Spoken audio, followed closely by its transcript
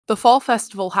The Fall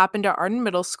Festival happened at Arden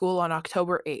Middle School on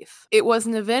October 8th. It was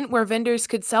an event where vendors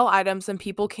could sell items and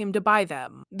people came to buy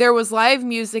them. There was live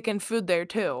music and food there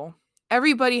too.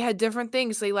 Everybody had different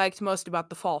things they liked most about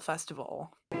the Fall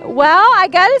Festival. Well, I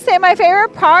gotta say my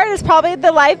favorite part is probably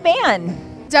the live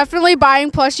band. Definitely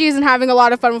buying plushies and having a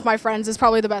lot of fun with my friends is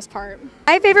probably the best part.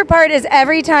 My favorite part is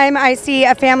every time I see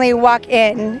a family walk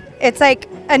in. It's like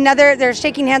they're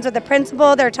shaking hands with the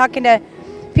principal, they're talking to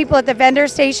people at the vendor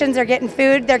stations, they're getting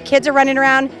food, their kids are running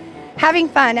around, having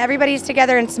fun. Everybody's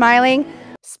together and smiling.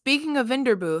 Speaking of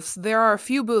vendor booths, there are a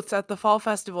few booths at the Fall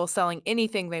Festival selling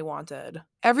anything they wanted.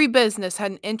 Every business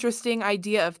had an interesting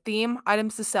idea of theme,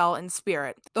 items to sell, and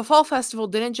spirit. The Fall Festival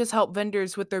didn't just help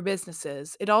vendors with their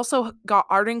businesses, it also got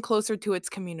Arden closer to its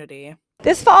community.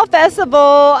 This Fall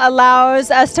Festival allows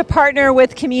us to partner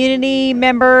with community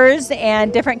members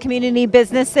and different community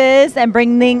businesses and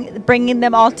bringing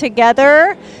them all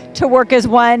together to work as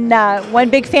one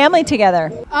big family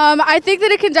together. I think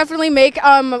that it can definitely make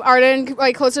Arden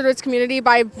closer to its community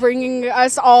by bringing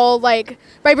us all by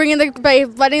letting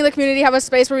the community have a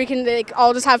space where we can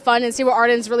all just have fun and see what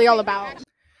Arden's really all about.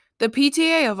 The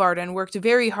PTA of Arden worked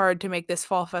very hard to make this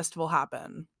Fall Festival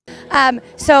happen.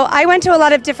 So I went to a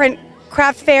lot of different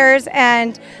craft fairs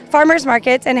and farmers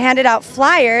markets and handed out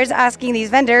flyers asking these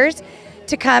vendors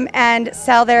to come and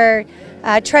sell their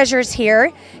treasures here,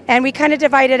 and we kind of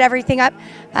divided everything up.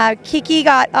 Kiki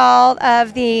got all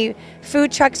of the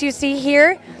food trucks you see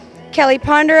here. Kelly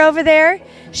Ponder over there,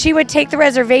 she would take the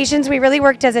reservations. We really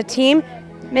worked as a team.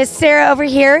 Miss Sarah over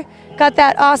here got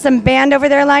that awesome band over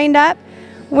there lined up.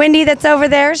 Wendy that's over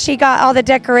there, she got all the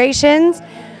decorations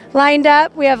lined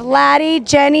up. We have Laddie,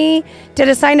 Jenny did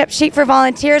a sign-up sheet for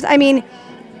volunteers. I mean,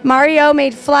 Mario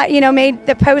made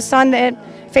the posts on the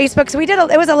Facebook. So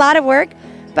it was a lot of work,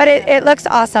 but it looks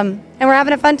awesome, and we're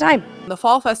having a fun time. The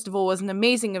Fall Festival was an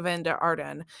amazing event at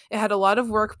Arden. It had a lot of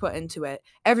work put into it,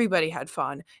 everybody had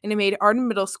fun, and it made Arden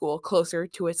Middle School closer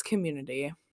to its community.